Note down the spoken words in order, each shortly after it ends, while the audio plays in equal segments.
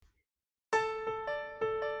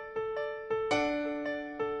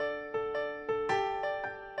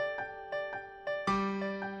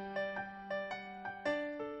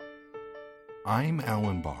I'm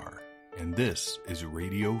Alan Bahr, and this is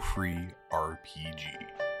Radio Free RPG.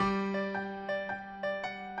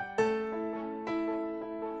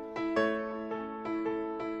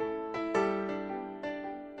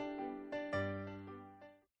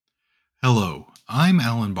 Hello, I'm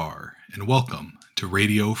Alan Bahr, and welcome to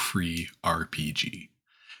Radio Free RPG.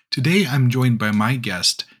 Today I'm joined by my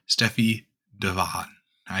guest, Steffie de Vaan.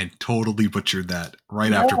 I totally butchered that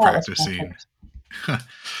after practicing.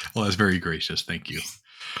 Well, that's very gracious. Thank you.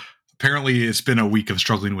 Apparently, it's been a week of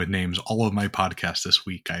struggling with names. All of my podcasts this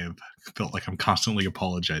week, I have felt like I'm constantly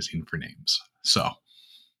apologizing for names. So,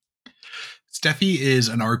 Steffie is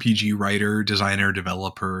an RPG writer, designer,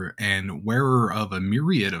 developer, and wearer of a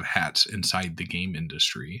myriad of hats inside the game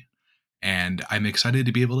industry. And I'm excited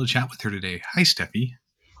to be able to chat with her today. Hi, Steffie.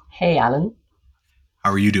 Hey, Alan.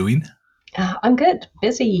 How are you doing? I'm good.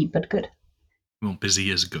 Busy, but good. Well, busy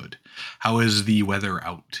is good. How is the weather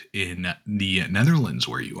out in the Netherlands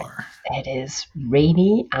where you are? It is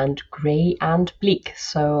rainy and grey and bleak,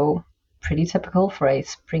 so pretty typical for a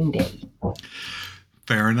spring day.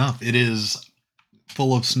 Fair enough. It is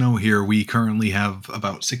full of snow here. We currently have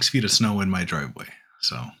about 6 feet of snow in my driveway.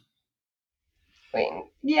 So,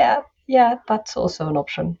 yeah, that's also an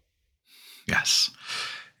option. Yes.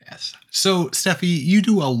 So, Steffie, you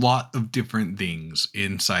do a lot of different things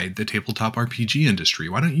inside the tabletop RPG industry.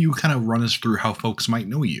 Why don't you kind of run us through how folks might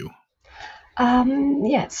know you?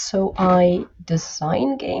 Yes, so I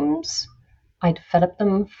design games, I develop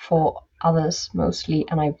them for others mostly,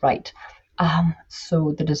 and I write.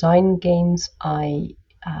 So the design games I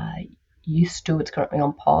used to, it's currently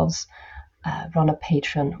on pause, run a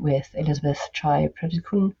Patreon with Elizabeth Chai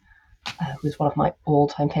Predikun, who's one of my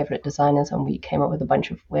all-time favorite designers, and we came up with a bunch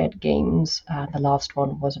of weird games. The last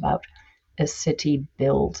one was about a city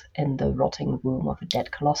built in the rotting womb of a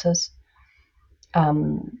dead colossus.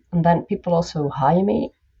 And then people also hire me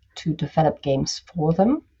to develop games for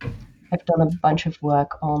them. I've done a bunch of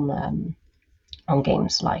work on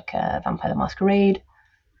games like Vampire the Masquerade.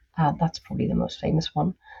 That's probably the most famous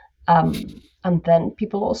one. And then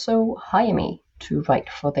people also hire me to write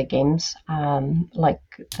for their games, like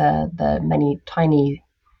the many tiny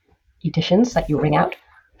editions that you bring out.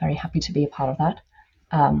 Very happy to be a part of that.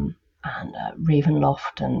 And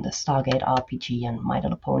Ravenloft and the Stargate RPG and My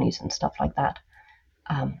Little Ponies and stuff like that.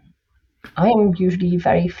 I am usually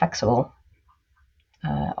very flexible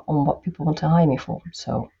on what people want to hire me for.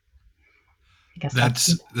 So I guess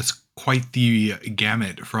that's quite the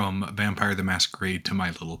gamut from Vampire the Masquerade to My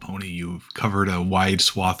Little Pony. You've covered a wide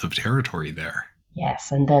swath of territory there.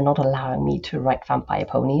 Yes, and they're not allowing me to write vampire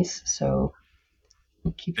ponies, so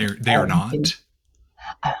they are not.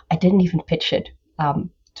 I didn't even pitch it,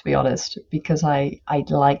 to be honest, because I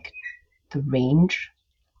like the range.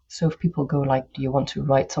 So if people go like, do you want to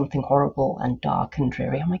write something horrible and dark and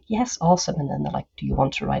dreary? I'm like, yes, awesome. And then they're like, do you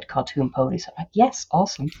want to write cartoon ponies? I'm like, yes,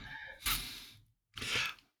 awesome.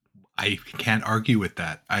 I can't argue with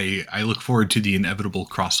that. I look forward to the inevitable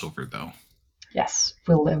crossover, though. Yes,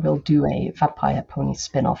 we'll do a Vampire Pony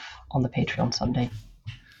spin-off on the Patreon someday.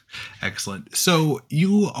 Excellent. So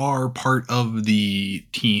you are part of the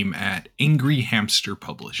team at Angry Hamster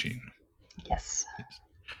Publishing. Yes.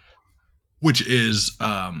 Which is,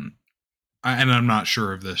 and I'm not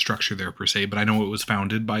sure of the structure there per se, but I know it was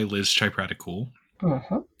founded by Liz Chypratikul.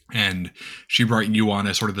 Mm-hmm. And she brought you on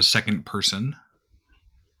as sort of the second person.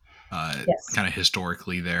 Yes. Kind of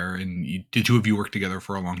historically there, and the two of you worked together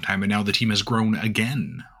for a long time, and now the team has grown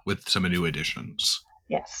again with some new additions.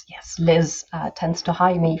 Yes. Liz tends to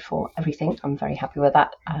hire me for everything. I'm very happy with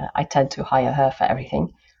that. I tend to hire her for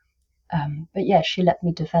everything. But yeah, she let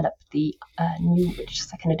me develop the new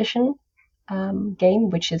second edition game,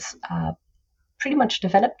 which is pretty much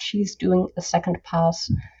developed. She's doing a second pass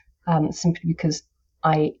simply because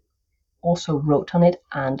I also wrote on it,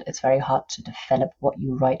 and it's very hard to develop what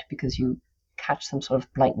you write because you catch some sort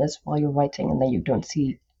of blindness while you're writing, and then you don't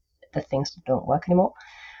see the things that don't work anymore.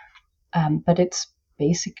 But it's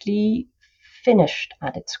basically finished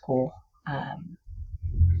at its core.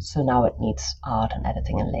 So now it needs art and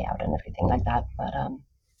editing and layout and everything like that. But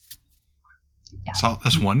yeah, so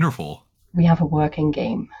that's wonderful. We have a working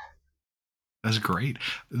game. That's great.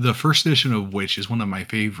 The first edition of which is one of my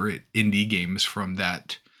favorite indie games from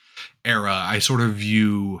that era. I sort of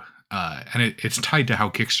view, and it's tied to how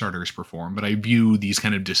Kickstarters perform, but I view these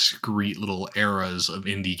kind of discrete little eras of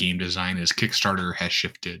indie game design as Kickstarter has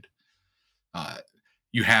shifted.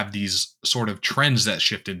 You have these sort of trends that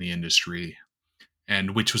shift in the industry,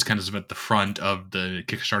 and which was kind of at the front of the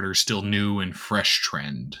Kickstarter still new and fresh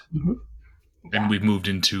trend. Mm-hmm. And we've moved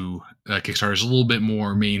into Kickstarter's a little bit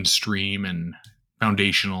more mainstream and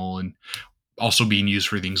foundational, and also being used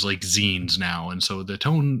for things like zines now, and so the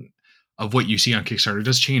tone of what you see on Kickstarter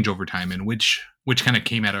does change over time, and which kind of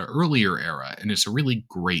came at an earlier era, and it's a really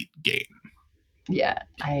great game. Yeah,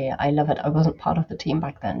 I love it. I wasn't part of the team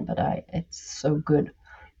back then, but it's so good.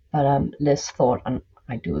 But Liz thought, and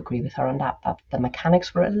I do agree with her on that, that the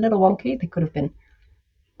mechanics were a little wonky. They could have been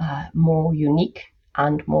more unique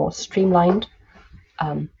and more streamlined.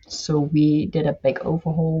 So we did a big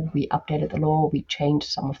overhaul. We updated the lore. We changed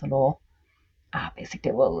some of the lore.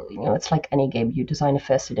 Basically, well, it's like any game. You design a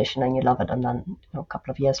first edition and you love it, and then a couple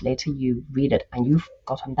of years later you read it and you've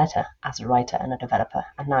gotten better as a writer and a developer.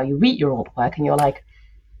 And now you read your old work and you're like,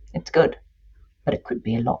 it's good, but it could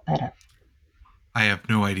be a lot better. I have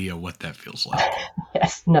no idea what that feels like.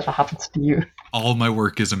 Yes, never happens to you. All my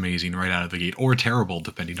work is amazing right out of the gate, or terrible,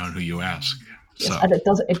 depending on who you ask. Yes, So, and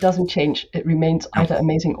it doesn't change. It remains no, either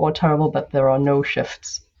amazing or terrible, but there are no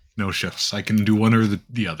shifts. no shifts. I can do one or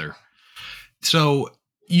the other. So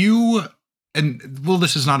you and well,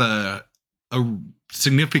 this is not a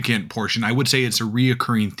significant portion. I would say it's a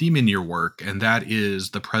reoccurring theme in your work, and that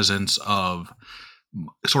is the presence of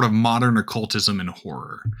sort of modern occultism and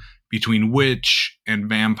horror between witch and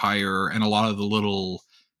vampire, and a lot of the little.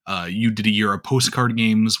 You did a year of postcard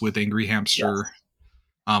games with Angry Hamster.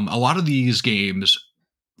 Yes. A lot of these games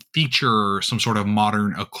feature some sort of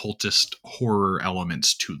modern occultist horror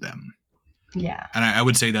elements to them. Yeah. And I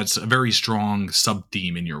would say that's a very strong sub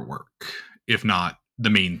theme in your work, if not the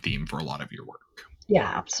main theme for a lot of your work.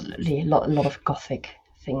 Yeah, absolutely. A lot of gothic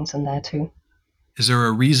things in there too. Is there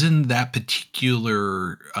a reason that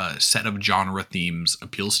particular set of genre themes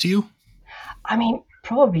appeals to you? I mean,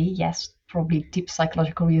 probably, yes, probably deep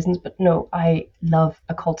psychological reasons, but no, I love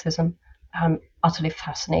occultism. I'm utterly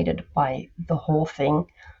fascinated by the whole thing.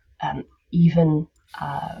 Even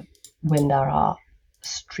when there are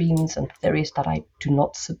streams and theories that I do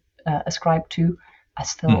not ascribe to,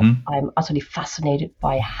 Mm-hmm. I'm utterly fascinated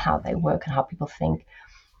by how they work and how people think.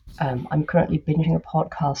 I'm currently binging a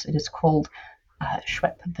podcast. It is called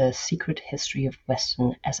Schwepp, The Secret History of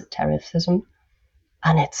Western Esotericism.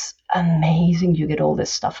 And it's amazing. You get all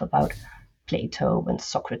this stuff about Plato and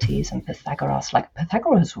Socrates and Pythagoras. Like,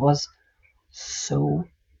 Pythagoras was so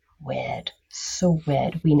weird. So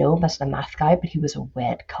weird. We know him as the math guy, but he was a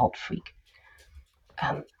weird cult freak.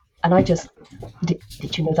 Um, and I just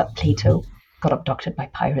did you know that Plato got abducted by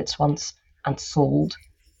pirates once and sold,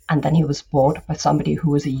 and then he was bought by somebody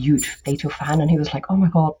who was a huge Plato fan, and he was like, "Oh my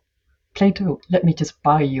God, Plato, let me just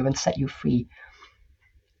buy you and set you free."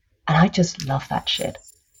 And I just love that shit.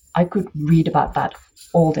 I could read about that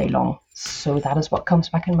all day long. So that is what comes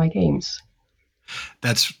back in my games.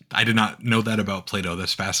 I did not know that about Plato.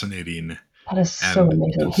 That's fascinating. That is so And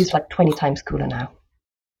amazing. He's like 20 times cooler now.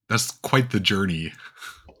 that's quite the journey.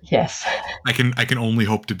 Yes. I can only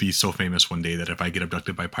hope to be so famous one day that if I get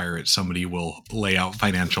abducted by pirates, somebody will lay out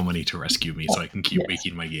financial money to rescue me so I can keep Yes.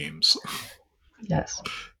 making my games. Yes.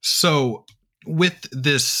 So with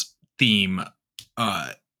this theme,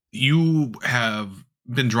 you have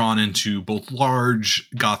been drawn into both large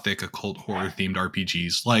gothic occult horror themed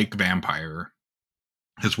RPGs like Vampire,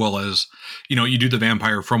 as well as, you do the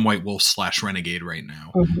Vampire from White Wolf / Renegade right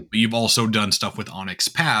now. Mhm. But you've also done stuff with Onyx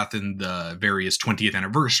Path and the various 20th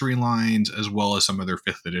anniversary lines, as well as some other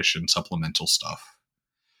 5th edition supplemental stuff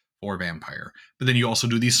for Vampire. But then you also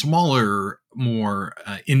do these smaller, more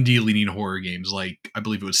indie leaning horror games, like I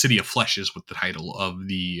believe it was City of Flesh is what the title of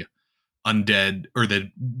the undead, or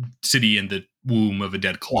the city in the womb of a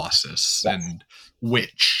dead colossus, Yes. and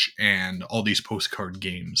Witch, and all these postcard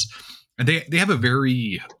games. And they have a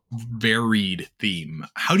very varied theme.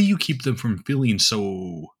 How do you keep them from feeling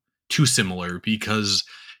so too similar? Because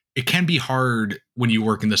it can be hard when you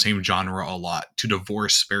work in the same genre a lot to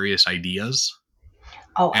divorce various ideas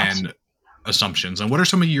Oh, and absolutely. assumptions. And what are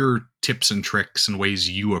some of your tips and tricks and ways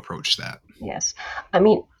you approach that? Yes. I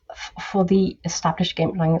mean, for the established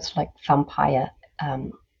game lines like Vampire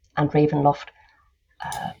and Ravenloft,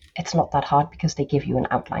 it's not that hard because they give you an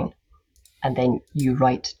outline and then you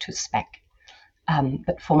write to spec.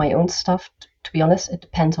 But for my own stuff, to be honest, it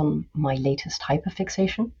depends on my latest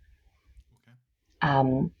hyperfixation.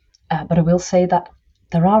 Um, but I will say that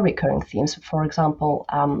there are recurring themes. For example,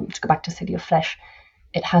 to go back to City of Flesh,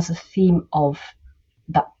 it has a theme of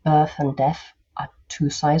that birth and death are two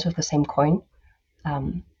sides of the same coin.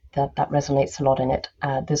 That resonates a lot in it.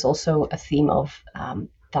 There's also a theme of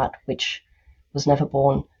that which was never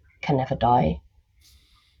born can never die,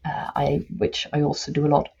 which I also do a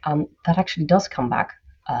lot. That actually does come back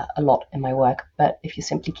a lot in my work. But if you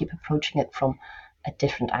simply keep approaching it from a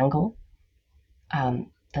different angle,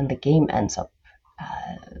 then the game ends up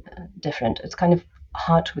different. It's kind of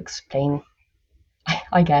hard to explain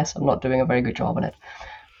I guess I'm not doing a very good job on it.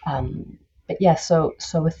 But yeah, so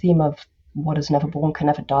a theme of what is never born can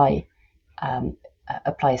never die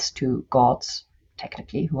applies to gods,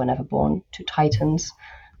 technically, who are never born, to titans.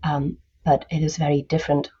 But it is very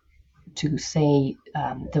different to say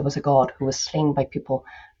there was a god who was slain by people,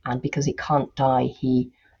 and because he can't die,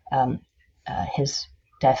 um, his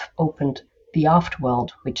death opened the afterworld,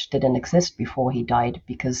 which didn't exist before he died,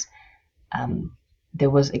 because um, there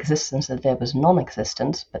was existence and there was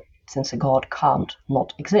non-existence. But since a god can't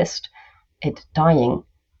not exist, it dying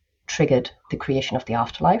triggered the creation of the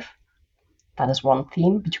afterlife. That is one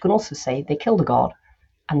theme. But you can also say they killed a god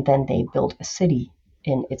and then they built a city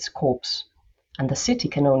in its corpse. And the city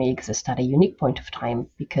can only exist at a unique point of time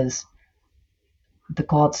because the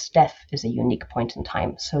god's death is a unique point in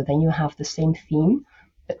time. So then you have the same theme,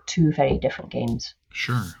 but two very different games.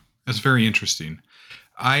 Sure. That's very interesting.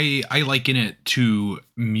 I liken it to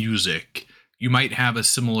music. You might have a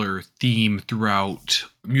similar theme throughout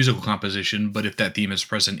musical composition, but if that theme is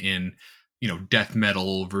present in, death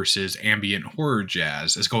metal versus ambient horror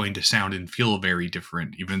jazz, it's going to sound and feel very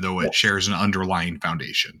different, even though it Yes. shares an underlying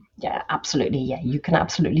foundation. Yeah, absolutely. Yeah, you can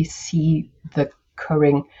absolutely see the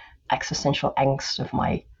curring existential angst of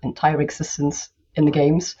my entire existence in the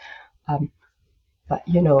games. Um, but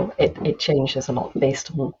it changes a lot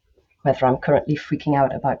based on whether I'm currently freaking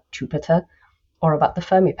out about Jupiter or about the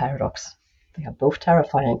Fermi paradox. They are both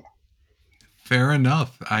terrifying. Fair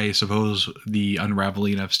enough. I suppose the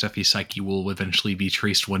unraveling of Steffi's psyche will eventually be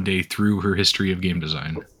traced one day through her history of game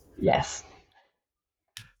design. Yes.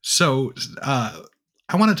 So,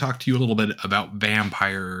 I want to talk to you a little bit about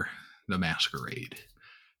Vampire the Masquerade.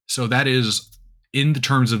 So, that is, in the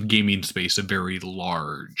terms of gaming space, a very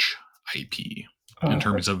large IP in Mhm.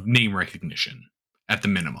 terms of name recognition at the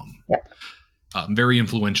minimum. Yeah. Very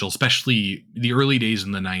influential, especially the early days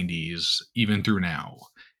in the 90s, even through now.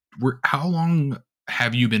 How long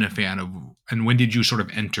have you been a fan of, and when did you sort of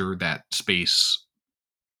enter that space?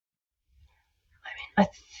 I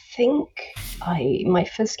think I my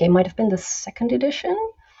first game might have been the second edition.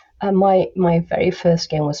 My very first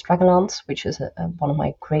game was Dragonlance, which is one of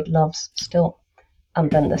my great loves still. And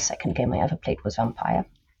then the second game I ever played was Vampire.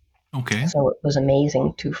 Okay. So it was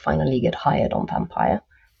amazing to finally get hired on Vampire.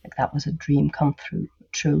 Like that was a dream come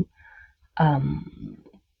true. Um,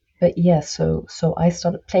 but yeah, so I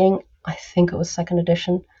started playing. I think it was second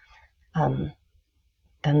edition. Um,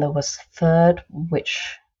 then there was third,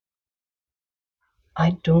 which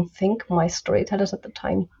I don't think my storytellers at the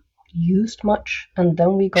time used much. And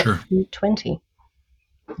then we got Sure. V20,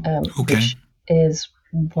 Okay. which is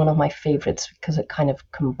one of my favorites because it kind of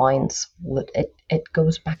combines all it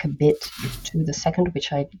goes back a bit to the second,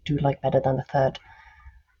 which I do like better than the third.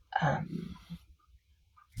 Um,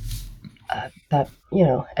 but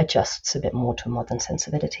adjusts a bit more to modern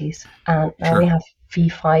sensibilities. And now we Sure. have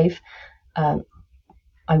V5. Um,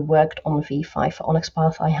 I worked on V5 for Onyx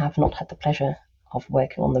Path. I have not had the pleasure of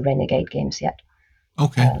working on the Renegade games yet,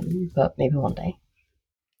 Okay. but maybe one day.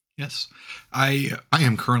 Yes. I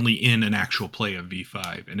am currently in an actual play of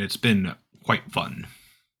V5, and it's been quite fun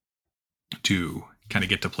to kind of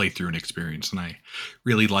get to play through an experience, and I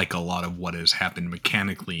really like a lot of what has happened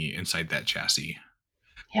mechanically inside that chassis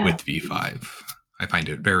Yeah, with V5. I find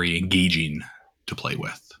it very engaging to play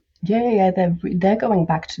with. yeah. They're going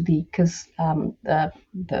back to the because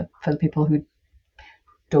the for the people who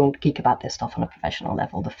don't geek about this stuff on a professional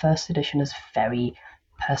level, the first edition is very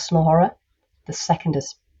personal horror. The second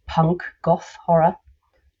is punk goth horror.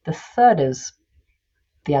 The third is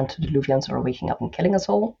the antediluvians are waking up and killing us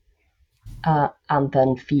all. And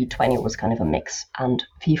then V20 was kind of a mix. And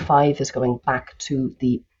V5 is going back to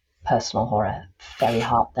the personal horror, very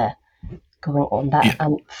hard there, going on that. Yeah.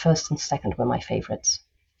 And first and second were my favorites.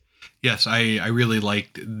 Yes, I really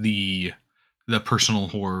liked the personal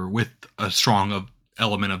horror with a strong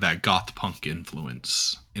element of that goth punk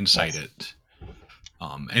influence inside Yes, it.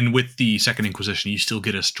 And with the Second Inquisition, you still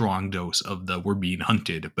get a strong dose of the we're being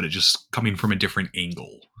hunted, but it just coming from a different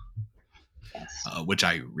angle, yes, which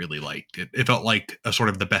I really liked. It felt like a sort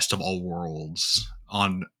of the best of all worlds.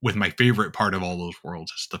 On with my favorite part of all those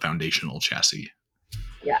worlds is the foundational chassis.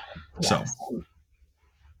 yeah, So, yes,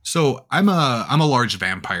 so I'm a large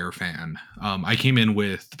vampire fan. I came in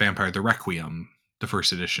with Vampire the Requiem, the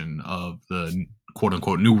first edition of the quote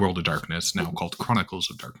unquote New World of Darkness, now called Chronicles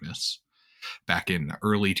of Darkness, back in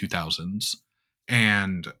early 2000s.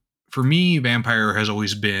 And for me, Vampire has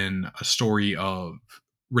always been a story of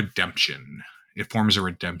redemption. It forms a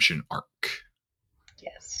redemption arc.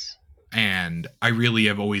 yes, And I really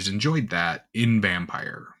have always enjoyed that in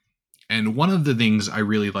Vampire. And one of the things I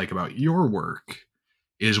really like about your work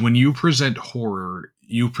is when you present horror,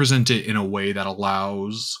 you present it in a way that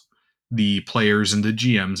allows the players and the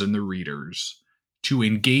GMs and the readers to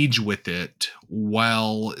engage with it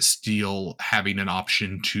while still having an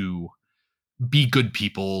option to be good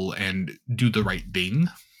people and do the right thing,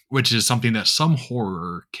 which is something that some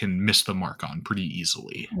horror can miss the mark on pretty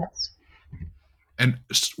easily. Yes. And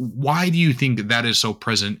why do you think that is so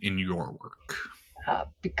present in your work?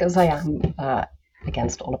 Because I am,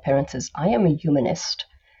 against all appearances, I am a humanist.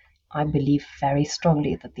 I believe very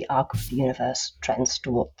strongly that the arc of the universe trends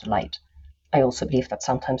toward the light. I also believe that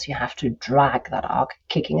sometimes you have to drag that arc,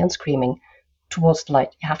 kicking and screaming, towards the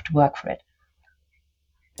light. You have to work for it.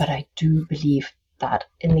 But I do believe that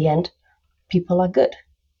in the end, people are good.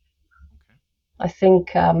 I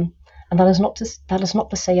think, and that is not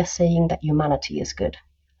to say a saying that humanity is good,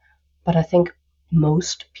 but I think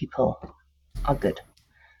most people are good.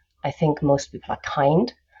 I think most people are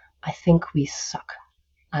kind. I think we suck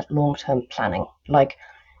at long-term planning. Like,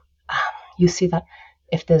 you see that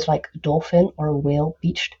if there's like a dolphin or a whale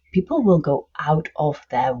beached, people will go out of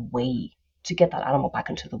their way to get that animal back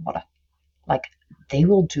into the water. Like, they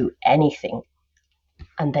will do anything.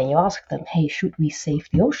 And then you ask them, hey, should we save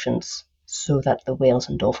the oceans so that the whales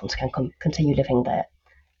and dolphins can continue living there?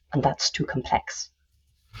 And that's too complex.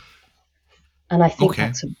 And I think Okay.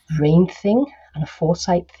 that's a brain thing and a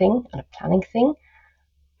foresight thing and a planning thing,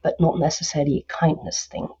 but not necessarily a kindness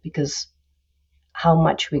thing, because how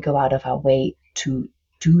much we go out of our way to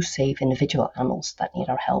do save individual animals that need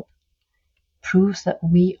our help proves that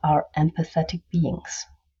we are empathetic beings.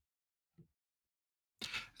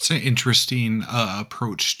 It's an interesting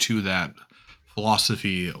approach to that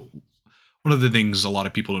philosophy. One of the things a lot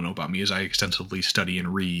of people don't know about me is I extensively study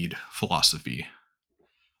and read philosophy,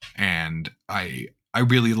 and I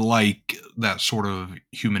really like that sort of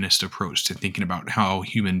humanist approach to thinking about how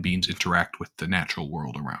human beings interact with the natural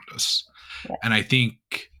world around us. Yeah. And I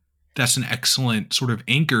think that's an excellent sort of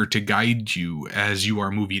anchor to guide you as you are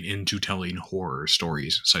moving into telling horror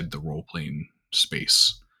stories inside the role playing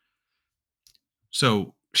space.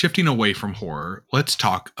 So, shifting away from horror, let's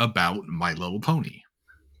talk about My Little Pony.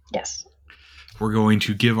 Yes. We're going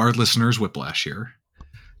to give our listeners whiplash here.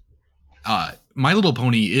 My Little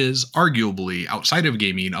Pony is arguably, outside of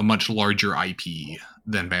gaming, a much larger IP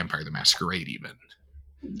than Vampire the Masquerade, even.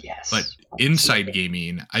 But Yes. inside Absolutely.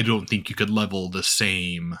 gaming, I don't think you could level the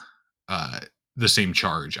same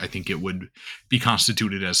charge. I think it would be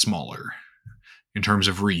constituted as smaller in terms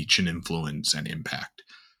of reach and influence and impact.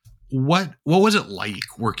 What was it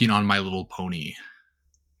like working on My Little Pony?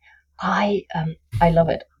 I love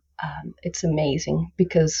it. It's amazing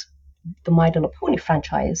because the My Little Pony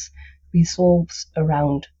franchise resolves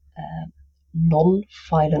around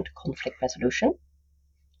non-violent conflict resolution,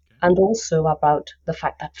 and also about the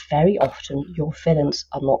fact that very often your villains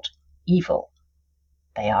are not evil.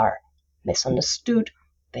 They are misunderstood,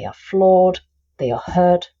 they are flawed, they are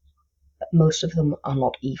hurt, but most of them are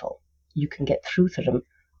not evil. You can get through to them,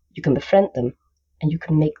 you can befriend them, and you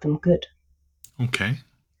can make them good. Okay.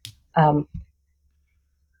 Um,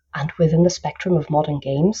 and within the spectrum of modern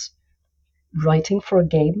games, writing for a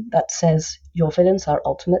game that says your villains are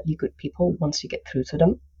ultimately good people once you get through to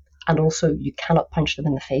them, and also you cannot punch them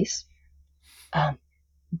in the face, um,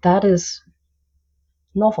 that is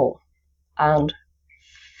novel and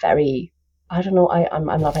very, I don't know, I'm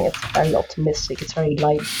loving it. It's very optimistic, it's very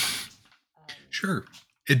light. Sure.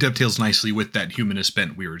 It dovetails nicely with that humanist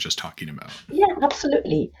bent we were just talking about. Yeah,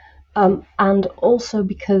 absolutely. And also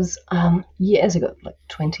because years ago, like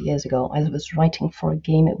 20 years ago, I was writing for a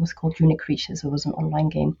game. It was called Unique Creatures. It was an online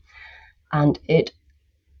game, and it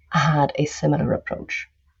had a similar approach.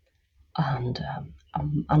 And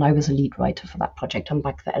I was a lead writer for that project. And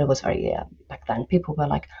back then, it was very back then. People were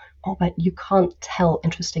like, "Oh, but you can't tell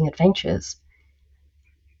interesting adventures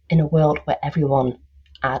in a world where everyone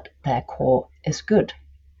at their core is good.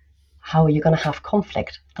 How are you going to have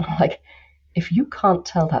conflict?" And I'm like, if you can't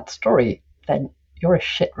tell that story, then you're a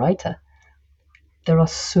shit writer. There are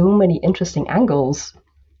so many interesting angles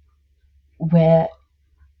where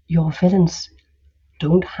your villains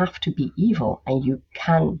don't have to be evil and you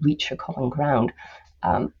can reach a common ground.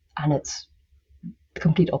 And it's the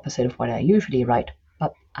complete opposite of what I usually write.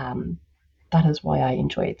 But that is why I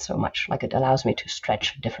enjoy it so much. Like, it allows me to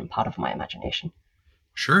stretch a different part of my imagination.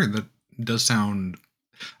 Sure, that does sound.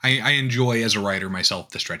 I enjoy as a writer myself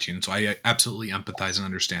the stretching, so I absolutely empathize and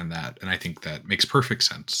understand that, and I think that makes perfect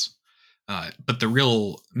sense. But the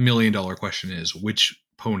real $1 million question is, which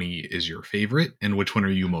pony is your favorite, and which one are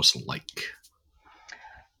you most like?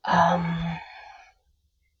 Um,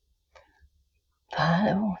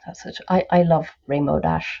 oh, that's such. I love Rainbow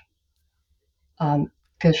Dash.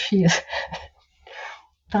 because she is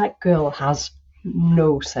that girl has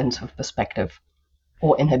no sense of perspective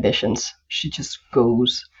or inhibitions. She just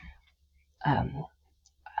goes. Um,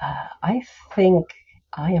 I think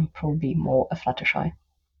I am probably more a Fluttershy.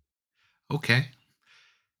 Okay,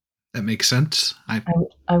 that makes sense.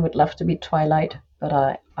 I would love to be Twilight,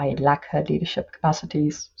 but I lack her leadership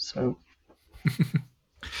capacities. So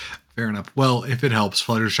Fair enough. Well, if it helps,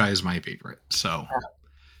 Fluttershy is my favorite, so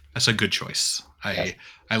that's a good choice. yes,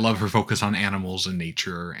 I love her focus on animals and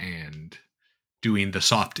nature and doing the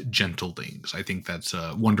soft, gentle things. I think that's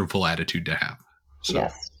a wonderful attitude to have. So,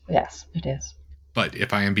 yes, yes, it is. but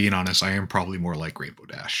if I am being honest, I am probably more like Rainbow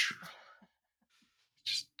Dash.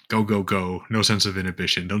 Just go, go, go. No sense of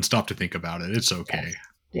inhibition. Don't stop to think about it. It's okay.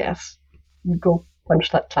 Yes, yes. Go punch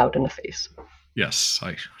that cloud in the face. Yes,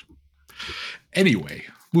 I. Anyway,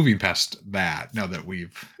 moving past that, now that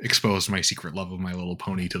we've exposed my secret love of My Little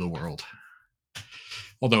Pony to the world,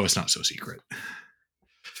 although it's not so secret,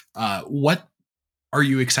 what are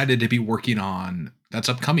you excited to be working on that's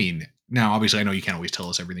upcoming? Now, obviously, I know you can't always tell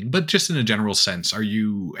us everything, but just in a general sense, are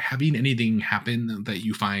you having anything happen that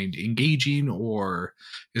you find engaging or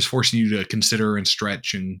is forcing you to consider and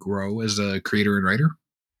stretch and grow as a creator and writer?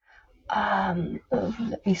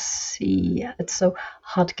 Let me see. It's so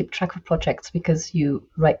hard to keep track of projects because you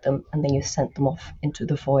write them and then you send them off into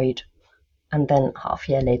the void, and then half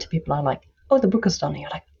a year later, people are like, "Oh, the book is done." And you're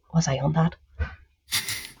like, "Was I on that?"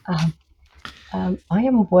 Um, I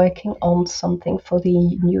am working on something for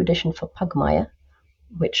the new edition for Pugmire,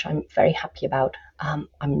 which I'm very happy about.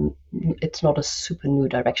 It's not a super new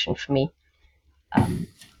direction for me, um,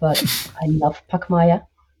 but I love Pugmire,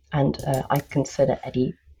 and I consider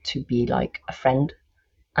Eddie to be like a friend,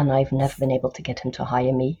 and I've never been able to get him to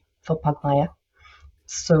hire me for Pugmire.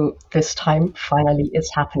 So this time, finally,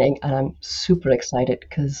 it's happening, and I'm super excited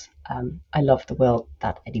because I love the world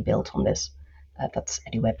that Eddie built on this. That's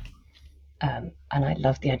Eddie Webb. And I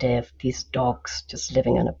love the idea of these dogs just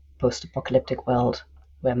living in a post apocalyptic world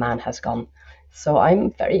where man has gone. So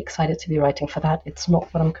I'm very excited to be writing for that. It's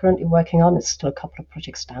not what I'm currently working on, it's still a couple of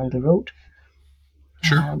projects down the road.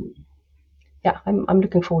 Sure. Yeah, I'm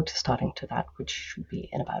looking forward to starting to that, which should be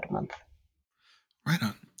in about a month. Right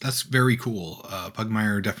on. That's very cool.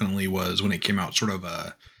 Pugmire definitely was, when it came out, sort of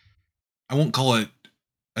a, I won't call it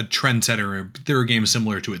a trendsetter. There are games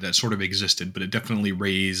similar to it that sort of existed, but it definitely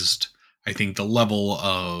raised, I think, the level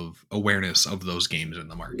of awareness of those games in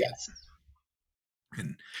the market. Yes.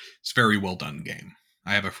 And it's a very well done game.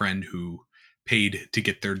 I have a friend who paid to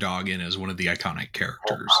get their dog in as one of the iconic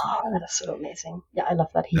characters. Oh, that is so amazing. Yeah, I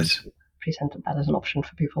love that he That's presented that as an option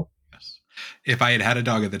for people. yes. If I had had a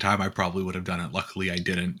dog at the time, I probably would have done it. Luckily, I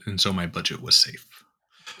didn't, and so my budget was safe.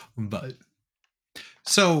 But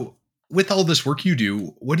so, with all this work you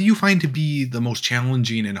do, what do you find to be the most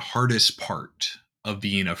challenging and hardest part of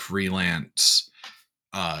being a freelance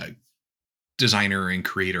uh, designer and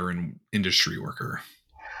creator and industry worker?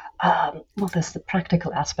 Well, there's the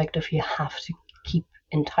practical aspect of you have to keep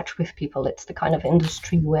in touch with people. It's the kind of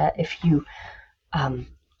industry where if you um,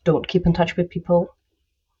 don't keep in touch with people,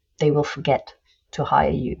 they will forget to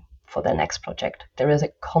hire you for their next project. There is a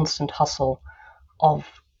constant hustle of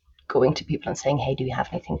going to people and saying, "Hey, do you have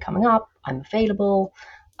anything coming up? I'm available."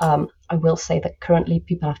 I will say that currently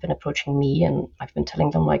people have been approaching me, and I've been telling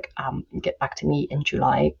them like, "Get back to me in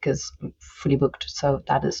July because I'm fully booked." So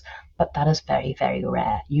but that is very, very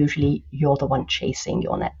rare. Usually, you're the one chasing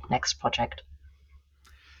your next project,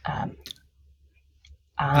 um,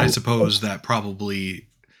 And I and suppose it's that probably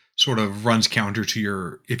sort of runs counter to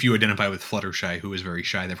your, if you identify with Fluttershy, who is very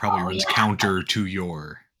shy, that probably oh runs yeah, counter to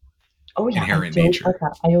your oh yeah, I inherent don't like nature.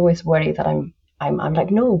 that. I always worry that I'm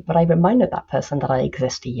like, no, but I reminded that person that I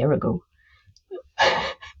exist a year ago.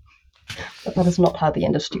 But that is not how the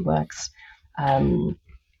industry works. Um,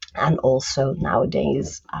 and also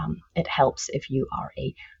nowadays, it helps if you are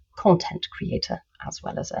a content creator as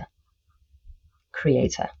well as a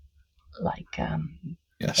creator. Like it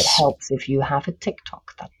Yes. helps if you have a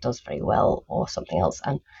TikTok that does very well or something else.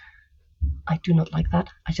 And I do not like that.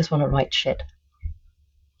 I just want to write shit.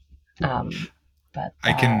 Um, but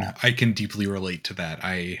I can deeply relate to that.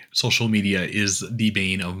 I Social media is the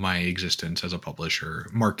bane of my existence as a publisher,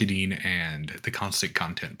 marketing and the constant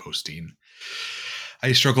content posting.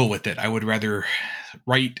 I struggle with it. I would rather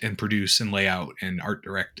write and produce and lay out and art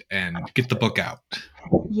direct and get the book out.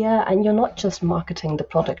 yeah, and you're not just marketing the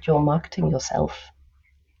product; you're marketing yourself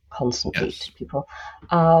constantly to Yes. people.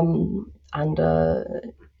 And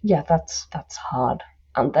yeah, that's hard.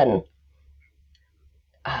 And then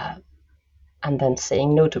uh, and then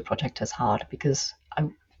saying no to a project is hard because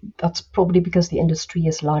that's probably because the industry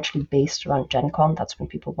is largely based around Gen Con. That's when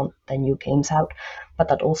people want their new games out. But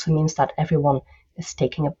that also means that everyone is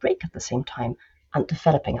taking a break at the same time and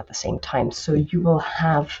developing at the same time. So you will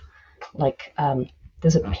have like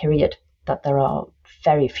there's a period that there are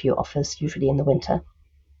very few offers, usually in the winter,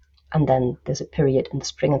 and then there's a period in the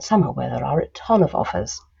spring and summer where there are a ton of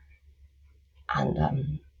offers, and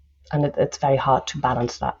it's very hard to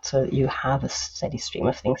balance that. So you have a steady stream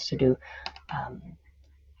of things to do. Um,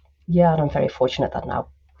 yeah, and I'm very fortunate that now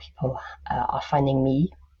people are finding me,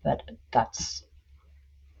 but that's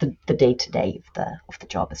the day to day of the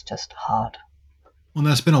job is just hard. Well,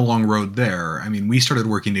 that's been a long road there. I mean, we started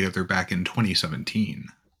working together back in 2017.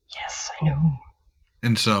 Yes, I know.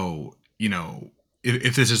 And so,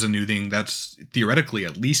 if this is a new thing, that's theoretically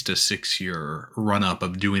at least a 6-year run up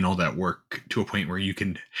of doing all that work to a point where you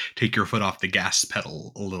can take your foot off the gas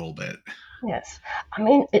pedal a little bit. Yes, I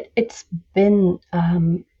mean it's been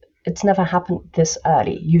it's never happened this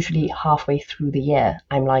early. Usually halfway through the year,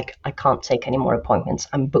 I'm like I can't take any more appointments.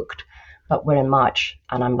 I'm booked, but we're in March,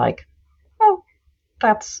 and I'm like, oh,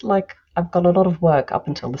 that's like I've got a lot of work up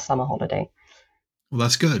until the summer holiday, Well,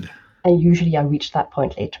 that's good. and usually I reach that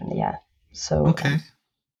point later in the year. So Okay.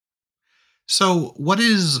 So, what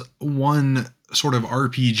is one sort of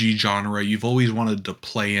RPG genre you've always wanted to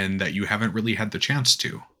play in that you haven't really had the chance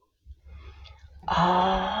to?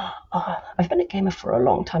 I've been a gamer for a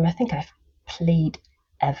long time. I think I've played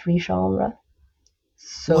every genre.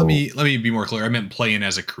 Well, let So me let me be more clear. I meant playing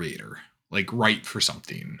as a creator, like write for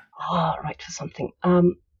something. right for something. I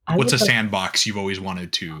Like, what's would a love. sandbox you've always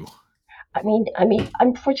wanted to?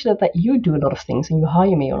 I'm fortunate that you do a lot of things and you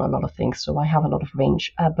hire me on a lot of things, so I have a lot of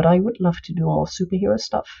range. But I would love to do more superhero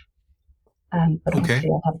stuff. But Okay. hopefully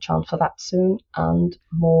I'll have a chance for that soon. And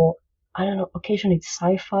more, I don't know, occasionally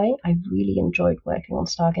sci-fi. I really enjoyed working on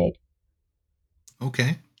Stargate.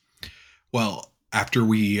 Okay. Well, after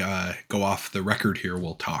we go off the record here,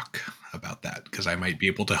 we'll talk about that because I might be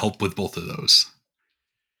able to help with both of those.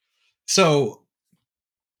 So,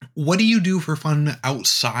 what do you do for fun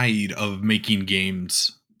outside of making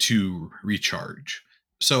games to recharge?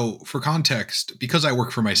 So, for context, because I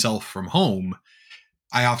work for myself from home,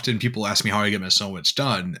 I often people ask me how I get so much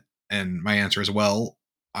done, and my answer is, well,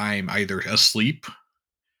 I'm either asleep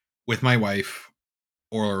with my wife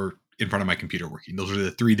or in front of my computer working. Those are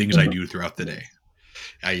the three things I Mhm. do throughout the day.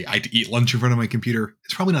 I eat lunch in front of my computer.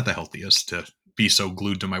 It's probably not the healthiest to be so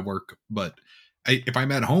glued to my work, but if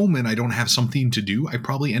I'm at home and I don't have something to do, I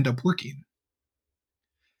probably end up working.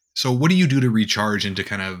 So, what do you do to recharge and to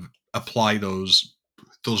kind of apply those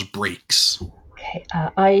breaks? Okay,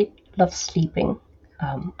 I love sleeping.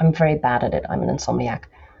 I'm very bad at it. I'm an insomniac,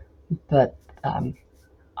 but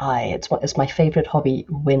it's my favorite hobby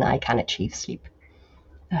when I can achieve sleep.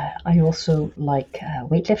 I also like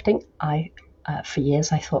weightlifting. For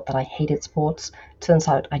years I thought that I hated sports. Turns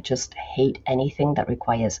out I just hate anything that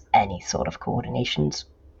requires any sort of coordinations,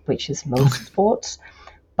 which is Okay. most sports.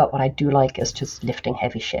 But what I do like is just lifting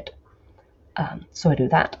heavy shit. So I do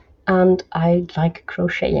that, and I like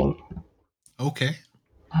crocheting. Okay.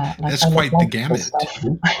 Like That's I make quite the blankets and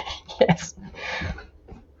gamut. stuff. Yes.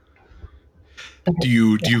 Do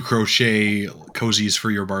you crochet cozies for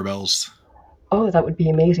your barbells? Oh, that would be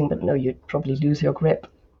amazing, but no, you'd probably lose your grip.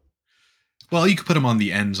 Well, you could put them on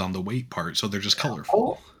the ends on the weight part, so they're just Oh,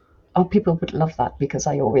 colorful. oh, people would love that because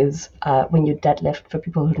I always, when you deadlift, for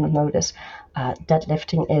people who don't know this,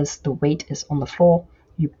 deadlifting is the weight is on the floor,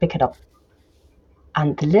 you pick it up,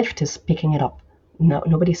 and the lift is picking it up. No,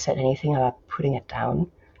 nobody said anything about putting it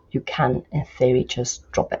down. You can, in theory, just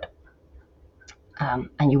drop it,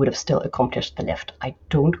 and you would have still accomplished the lift. I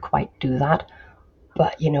don't quite do that,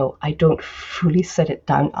 but I don't fully set it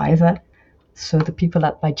down either. So the people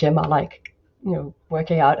at my gym are like,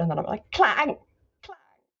 working out, and then I'm like, clang, clang,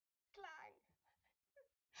 clang.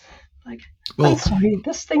 Like, I'm Well, sorry,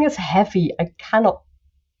 this thing is heavy. I cannot,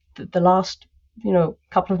 the last,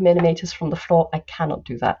 couple of millimeters from the floor, I cannot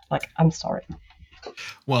do that. Like, I'm sorry.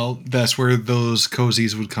 that's where those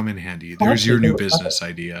cozies would come in handy. There's Honestly, your they new would love it. business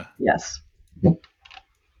idea. Yes.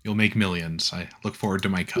 You'll make millions. I look forward to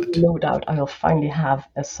my cut. No doubt I will finally have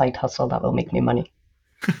a side hustle that will make me money.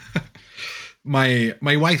 My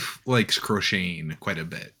wife likes crocheting quite a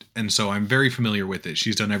bit, and so I'm very familiar with it.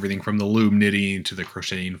 She's done everything from the loom knitting to the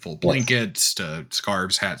crocheting full Yes. blankets to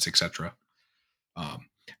scarves, hats, etc. Um,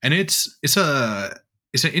 and it's an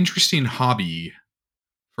interesting hobby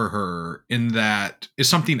for her in that it's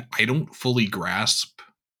something I don't fully grasp.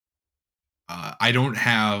 I don't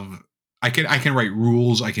have. I can write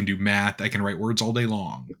rules. I can do math. I can write words all day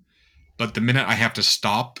long. But the minute I have to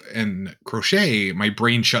stop and crochet, my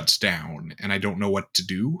brain shuts down and I don't know what to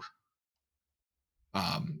do.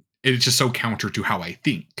 It's just so counter to how I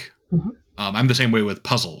think. Mhm. I'm the same way with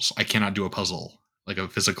puzzles. I cannot do a puzzle, like a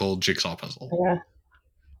physical jigsaw puzzle. Yeah.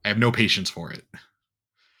 I have no patience for it.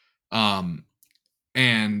 Um,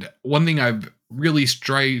 and one thing I've really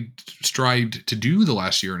strived to do the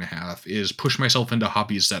last year and a half is push myself into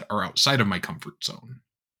hobbies that are outside of my comfort zone.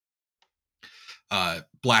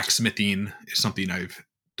 Blacksmithing is something I've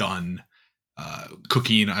done.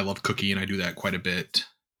 Cooking, I love cooking. I do that quite a bit.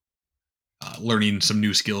 Learning some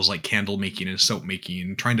new skills like candle making and soap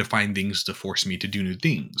making, trying to find things to force me to do new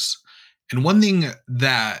things. And one thing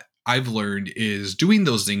that I've learned is doing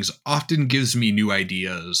those things often gives me new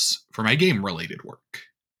ideas for my game related work.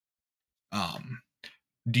 Um,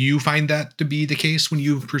 do you find that to be the case when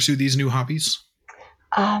you pursue these new hobbies?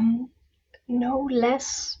 Um, no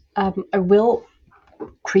less. I will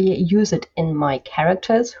use it in my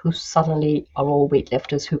characters who suddenly are all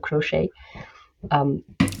weightlifters who crochet.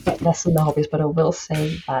 But less in the hobbies. But I will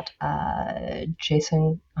say that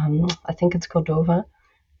Jason, I think it's Cordova,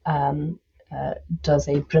 um, does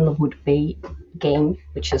a Brindlewood Bay game,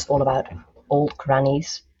 which is all about old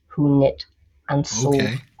grannies who knit and solve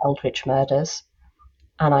Okay. eldritch murders.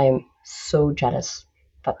 And I am so jealous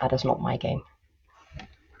that that is not my game.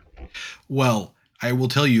 Well, I will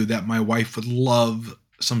tell you that my wife would love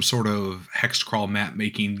some sort of hex crawl map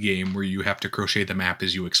making game where you have to crochet the map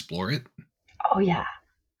as you explore it. Oh yeah.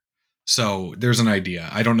 So there's an idea.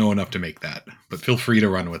 I don't know enough to make that, but feel free to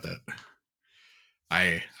run with it.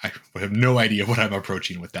 I have no idea what I'm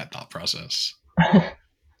approaching with that thought process. I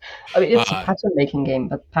mean, it's a Uh, pattern making game,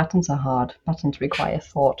 but patterns are hard. Patterns require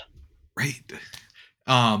thought. right.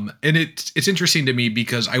 And it's interesting to me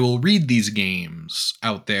because I will read these games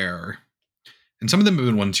out there, and some of them have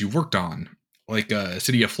been ones you've worked on, like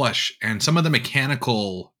City of Flesh, and some of the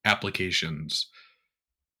mechanical applications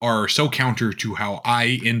are so counter to how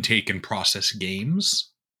I intake and process games.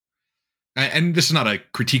 And this is not a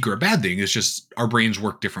critique or a bad thing. It's just our brains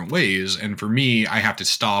work different ways. And for me, I have to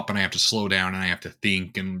stop and I have to slow down and I have to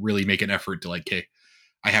think and really make an effort to like, hey,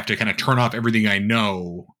 I have to kind of turn off everything I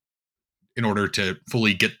know in order to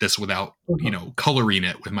fully get this without, Mhm. coloring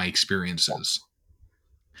it with my experiences.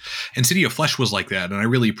 And City of Flesh was like that. And I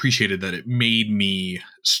really appreciated that it made me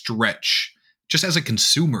stretch just as a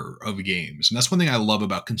consumer of games. And that's one thing I love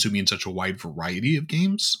about consuming such a wide variety of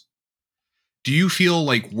games. Do you feel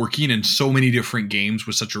like working in so many different games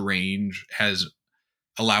with such a range has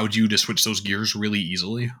allowed you to switch those gears really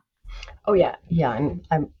easily? Oh yeah, yeah.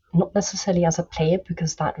 I'm not necessarily as a player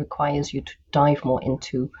because that requires you to dive more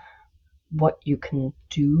into what you can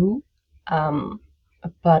do. Um,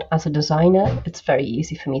 but as a designer, it's very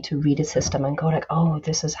easy for me to read a system and go like, oh,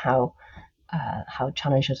 this is how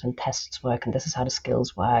challenges and tests work, and this is how the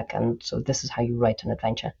skills work, and so this is how you write an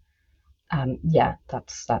adventure. Yeah,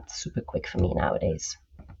 that's super quick for me nowadays.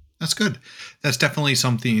 That's good. That's definitely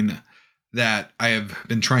something that I have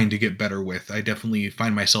been trying to get better with. I definitely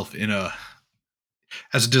find myself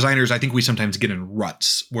as designers, I think we sometimes get in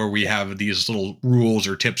ruts where we have these little rules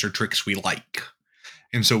or tips or tricks we like.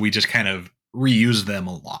 And so we just kind of reuse them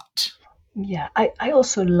a lot. Yeah, I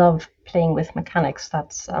also love playing with mechanics.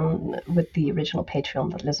 That's with the original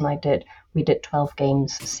Patreon that Liz and I did. We did 12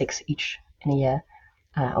 games, six each in a year.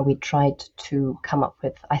 And we tried to come up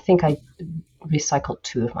with, I think I recycled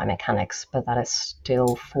two of my mechanics, but that is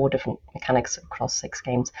still four different mechanics across six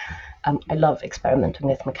games. I love experimenting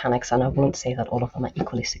with mechanics, and I won't say that all of them are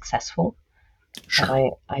equally successful, but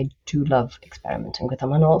Sure. I do love experimenting with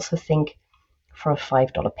them. And I also think for a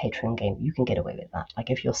 $5 Patreon game, you can get away with that. Like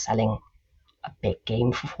if you're selling a big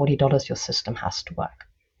game for $40, your system has to work.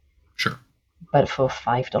 Sure. But for a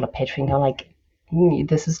 $5 Patreon, you're like,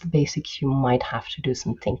 this is the basics. You might have to do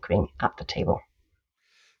some tinkering at the table.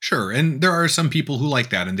 Sure. And there are some people who like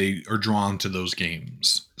that and they are drawn to those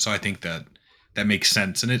games. So I think that that makes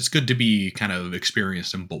sense. And it's good to be kind of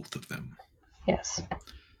experienced in both of them. Yes.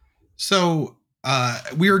 So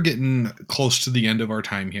we are getting close to the end of our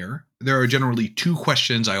time here. There are generally two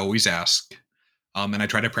questions I always ask. And I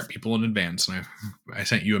try to prep people in advance. And I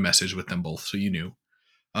sent you a message with them both so you knew.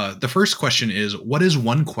 The first question is, what is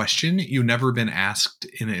one question you've never been asked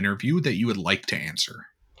in an interview that you would like to answer?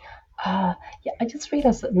 Uh, yeah, I just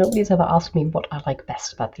realized that nobody's ever asked me what I like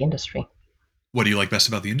best about the industry. What do you like best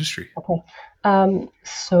about the industry? Okay.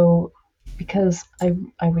 So because I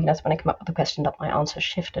realized when I came up with the question that my answer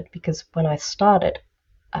shifted because when I started,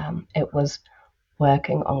 it was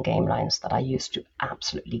working on game lines that I used to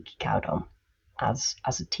absolutely geek out on as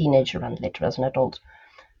a teenager and later as an adult.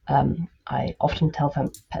 I often tell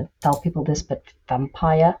people this, but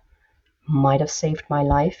Vampire might have saved my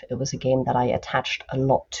life. It was a game that I attached a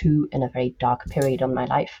lot to in a very dark period of my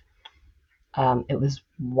life. It was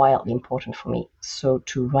wildly important for me. So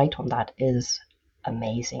to write on that is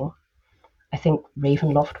amazing. I think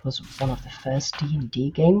Ravenloft was one of the first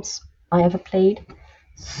D&D games I ever played.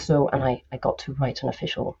 So, and I got to write an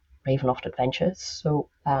official Ravenloft adventure. So,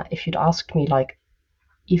 if you'd asked me like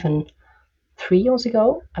even 3 years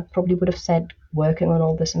ago, I probably would have said working on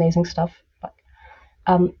all this amazing stuff. But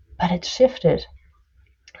it shifted.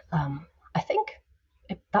 I think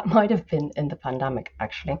that might have been in the pandemic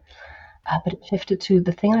actually. But it shifted to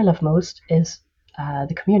the thing I love most is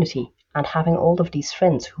the community and having all of these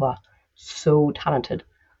friends who are so talented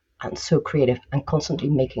and so creative and constantly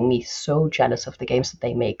making me so jealous of the games that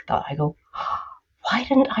they make that I go, why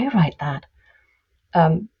didn't I write that?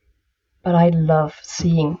 Um, but I love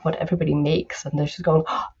seeing what everybody makes, and they're just going,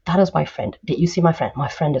 oh, that is my friend. Did you see my friend? My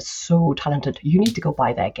friend is so talented. You need to go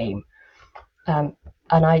buy their game. Um,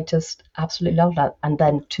 and I just absolutely love that. And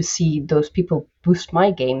then to see those people boost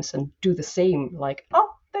my games and do the same, like, oh,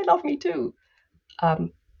 they love me too.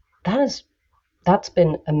 Um, that is that's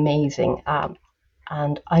been amazing.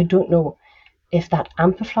 And I don't know if that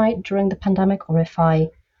amplified during the pandemic or if I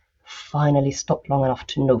finally stopped long enough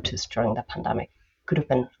to notice during the pandemic. Could have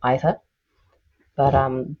been either, but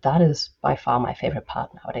that is by far my favorite part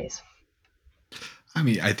nowadays. I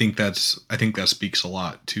mean, I think that speaks a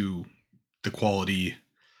lot to the quality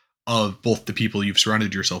of both the people you've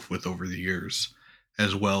surrounded yourself with over the years,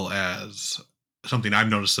 as well as something I've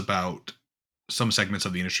noticed about some segments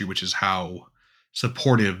of the industry, which is how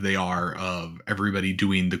supportive they are of everybody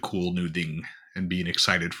doing the cool new thing and being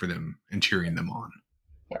excited for them and cheering them on.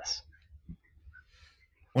 Yes.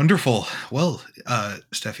 Wonderful. Well,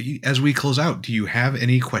 Steffi, as we close out, do you have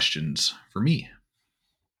any questions for me?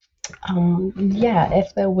 Yeah,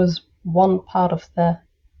 if there was one part of the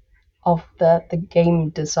game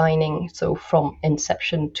designing, so from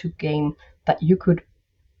inception to game, that you could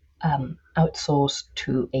outsource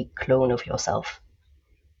to a clone of yourself,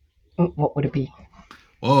 what would it be?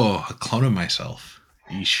 Oh, a clone of myself.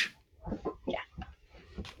 Yeesh. Yeah.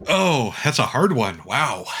 Oh, that's a hard one.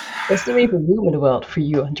 Wow. Is there even room in the world for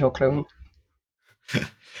you and your clone?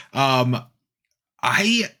 um,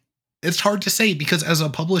 I it's hard to say because as a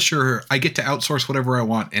publisher, I get to outsource whatever I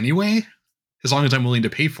want anyway, as long as I'm willing to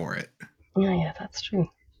pay for it. Yeah, yeah, that's true.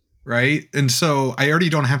 Right? And so I already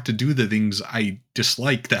don't have to do the things I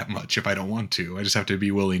dislike that much if I don't want to. I just have to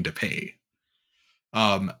be willing to pay.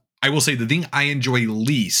 Um, I will say the thing I enjoy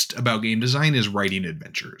least about game design is writing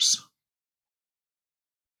adventures.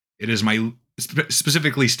 It is my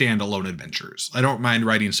specifically standalone adventures. I don't mind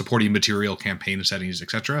writing supporting material, campaign settings,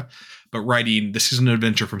 etc. But writing this is an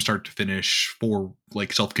adventure from start to finish for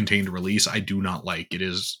like self-contained release, I do not like. It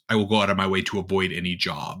is I will go out of my way to avoid any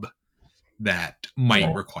job that might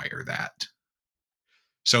Right. require that.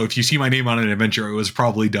 So if you see my name on an adventure, it was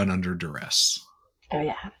probably done under duress, Oh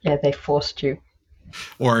yeah, yeah, they forced you.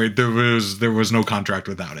 or there was no contract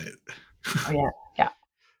without it. Oh yeah,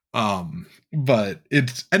 yeah. But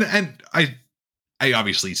it's and I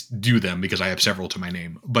obviously do them because I have several to my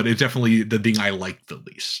name, but it's definitely the thing I like the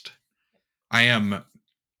least. I am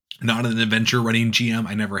not an adventure running GM.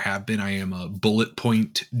 I never have been. I am a bullet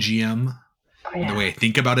point GM. Oh And the yeah. way I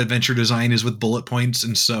think about adventure design is with bullet points.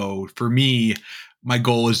 And so for me, my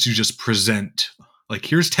goal is to just present like,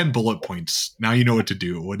 here's 10 bullet points. Now you know what to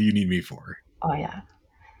do. What do you need me for? Oh yeah.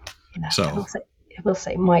 Yeah. So, I will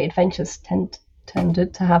say my adventures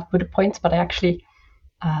tended to have bullet points, but I actually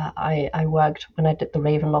I worked when I did the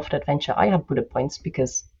Ravenloft adventure. I had bullet points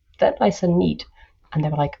because they're nice and neat, and they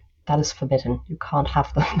were like, "That is forbidden. You can't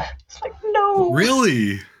have them." It's like, no,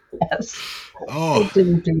 really? yes, I Oh,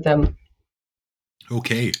 didn't do them.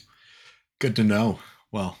 okay. Good to know.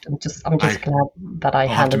 Well, I'm just I, glad that I I'll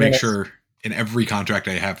have to handed in make a sure in every contract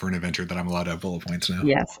I have for an adventure that I'm allowed to have bullet points now.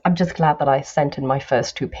 yes. I'm just glad that I sent in my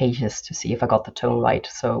first 2 pages to see if I got the tone right.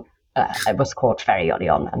 So I was caught very early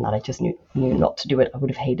on, and that I just knew not to do it. I would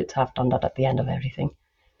have hated to have done that at the end of everything.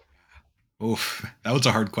 Oof, that was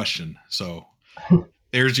a hard question. So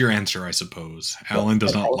there's your answer, I suppose. Yes, Alan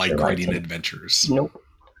does not adventure like writing writing. adventures. Nope.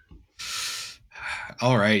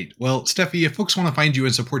 All right. Well, Steffi, if folks want to find you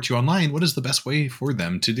and support you online, what is the best way for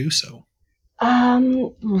them to do so?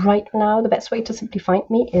 Right now, the best way to simply find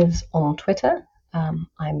me is on Twitter.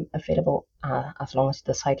 I'm available as long as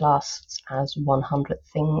the site lasts as 100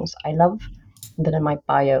 things I love. And then in my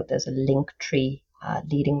bio, there's a link tree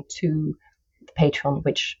leading to the Patreon,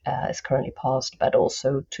 which is currently paused, but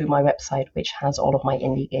also to my website, which has all of my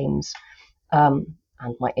indie games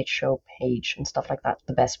and my itch show page and stuff like that.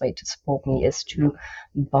 The best way to support me is to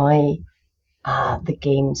buy the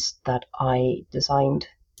games that I designed,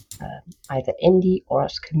 either indie or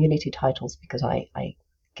as community titles, because I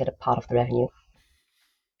get a part of the revenue.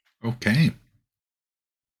 Okay.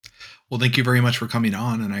 Well, thank you very much for coming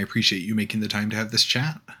on, and I appreciate you making the time to have this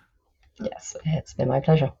chat. Yes, it's been my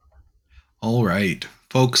pleasure. All right.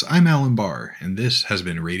 Folks, I'm Alan Bahr, and this has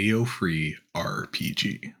been Radio Free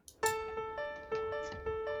RPG.